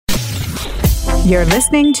You're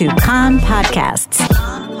listening to Kan Podcasts.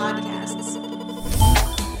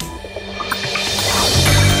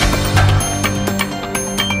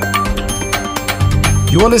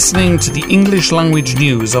 You are listening to the English language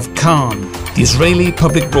news of Kan, the Israeli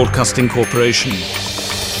Public Broadcasting Corporation.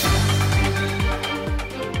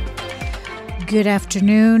 Good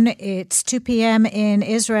afternoon. It's 2 p.m. in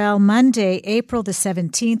Israel, Monday, April the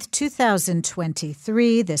 17th,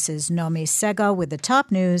 2023. This is Nomi Segal with the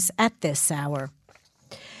top news at this hour.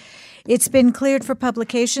 It's been cleared for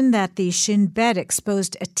publication that the Shin Bet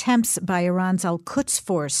exposed attempts by Iran's Al-Quds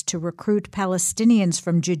force to recruit Palestinians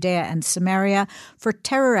from Judea and Samaria for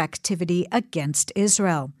terror activity against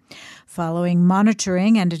Israel. Following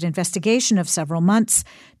monitoring and an investigation of several months,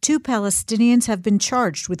 2 Palestinians have been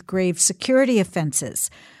charged with grave security offenses,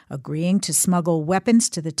 agreeing to smuggle weapons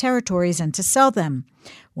to the territories and to sell them.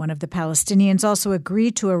 One of the Palestinians also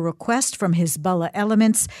agreed to a request from Hezbollah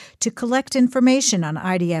elements to collect information on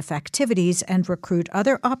IDF activities and recruit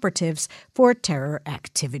other operatives for terror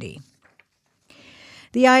activity.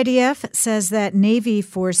 The IDF says that Navy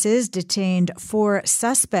forces detained 4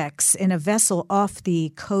 suspects in a vessel off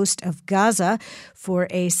the coast of Gaza for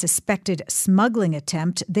a suspected smuggling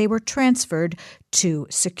attempt. They were transferred to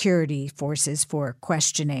security forces for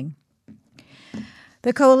questioning.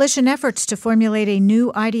 The coalition efforts to formulate a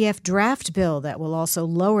new IDF draft bill that will also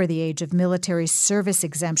lower the age of military service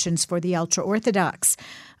exemptions for the ultra-Orthodox.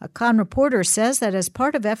 A Kan reporter says that as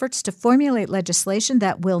part of efforts to formulate legislation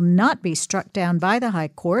that will not be struck down by the High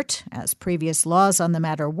Court, as previous laws on the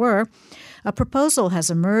matter were, a proposal has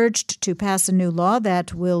emerged to pass a new law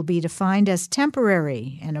that will be defined as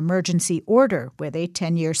temporary, an emergency order with a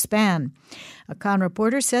 10-year span. A Kan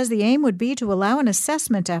reporter says the aim would be to allow an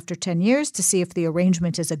assessment after 10 years to see if the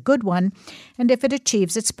arrangement is a good one and if it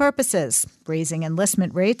achieves its purposes, raising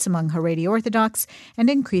enlistment rates among Haredi Orthodox and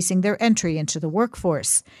increasing their entry into the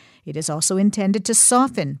workforce. It is also intended to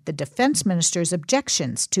soften the defense minister's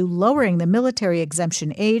objections to lowering the military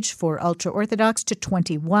exemption age for ultra-Orthodox to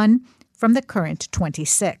 21 from the current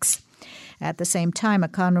 26. At the same time, a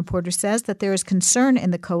Kan reporter says that there is concern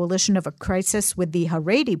in the coalition of a crisis with the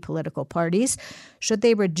Haredi political parties should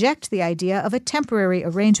they reject the idea of a temporary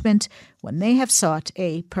arrangement when they have sought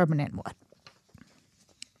a permanent one.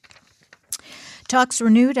 Talks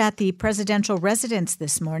renewed at the presidential residence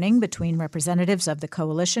this morning between representatives of the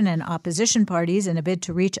coalition and opposition parties in a bid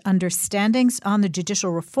to reach understandings on the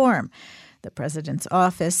judicial reform. The president's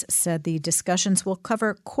office said the discussions will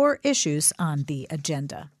cover core issues on the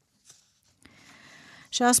agenda.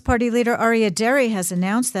 Shas Party leader Aryeh Deri has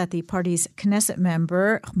announced that the party's Knesset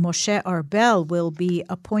member Moshe Arbel will be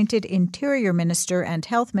appointed Interior Minister and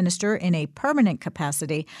Health Minister in a permanent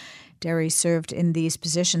capacity. Deri served in these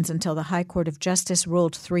positions until the High Court of Justice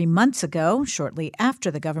ruled 3 months ago, shortly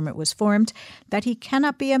after the government was formed, that he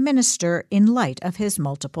cannot be a minister in light of his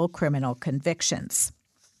multiple criminal convictions.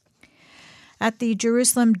 At the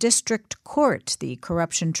Jerusalem District Court, the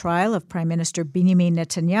corruption trial of Prime Minister Benjamin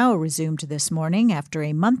Netanyahu resumed this morning after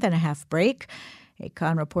a month-and-a-half break. A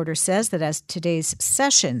Kan reporter says that as today's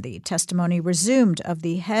session, the testimony resumed of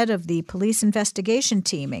the head of the police investigation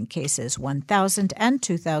team in cases 1000 and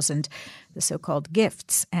 2000, the so-called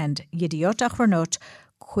gifts, and Yediot Achronot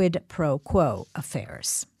quid pro quo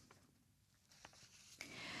affairs.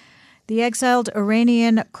 The exiled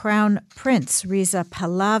Iranian Crown Prince Reza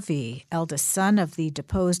Pahlavi, eldest son of the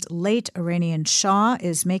deposed late Iranian Shah,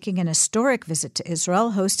 is making an historic visit to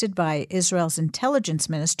Israel, hosted by Israel's intelligence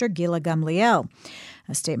minister Gila Gamliel.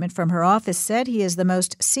 A statement from her office said he is the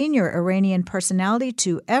most senior Iranian personality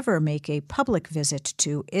to ever make a public visit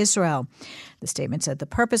to Israel. The statement said the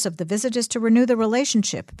purpose of the visit is to renew the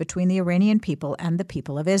relationship between the Iranian people and the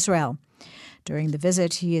people of Israel. During the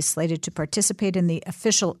visit, he is slated to participate in the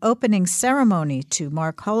official opening ceremony to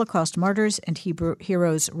mark Holocaust Martyrs and Hebrew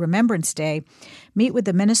Heroes Remembrance Day, meet with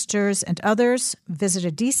the ministers and others, visit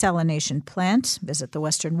a desalination plant, visit the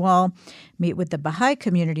Western Wall, meet with the Baha'i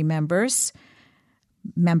community members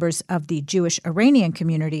of the Jewish Iranian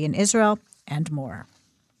community in Israel, and more.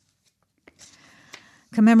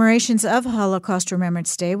 Commemorations of Holocaust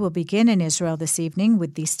Remembrance Day will begin in Israel this evening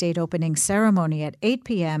with the state opening ceremony at 8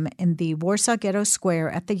 p.m. in the Warsaw Ghetto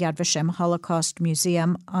Square at the Yad Vashem Holocaust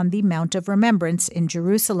Museum on the Mount of Remembrance in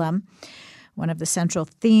Jerusalem. One of the central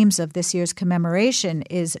themes of this year's commemoration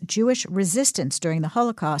is Jewish resistance during the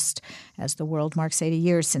Holocaust, as the world marks 80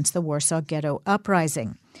 years since the Warsaw Ghetto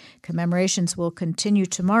Uprising. Commemorations will continue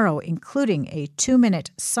tomorrow, including a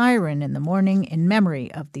 2-minute siren in the morning in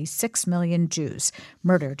memory of the 6 million Jews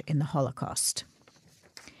murdered in the Holocaust.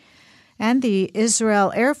 And the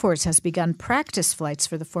Israel Air Force has begun practice flights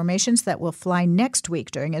for the formations that will fly next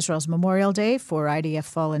week during Israel's Memorial Day for IDF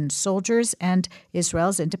fallen soldiers and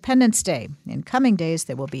Israel's Independence Day. In coming days,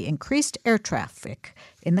 there will be increased air traffic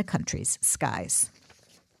in the country's skies.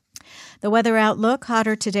 The weather outlook,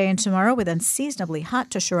 hotter today and tomorrow with unseasonably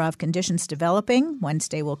hot to Sharav conditions developing.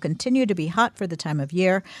 Wednesday will continue to be hot for the time of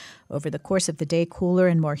year. Over the course of the day, cooler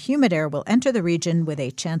and more humid air will enter the region with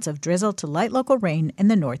a chance of drizzle to light local rain in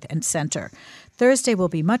the north and center. Thursday will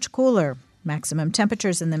be much cooler. Maximum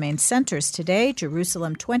temperatures in the main centers today: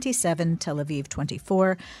 Jerusalem 27, Tel Aviv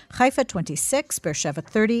 24, Haifa 26, Beersheba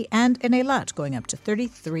 30, and in Eilat going up to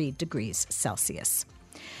 33 degrees Celsius.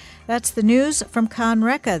 That's the news from Kan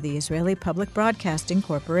Reka, the Israeli Public Broadcasting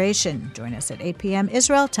Corporation. Join us at 8 p.m.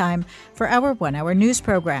 Israel time for our one-hour news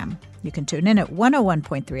program. You can tune in at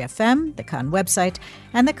 101.3 FM, the Kan website,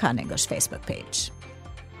 and the Kan English Facebook page.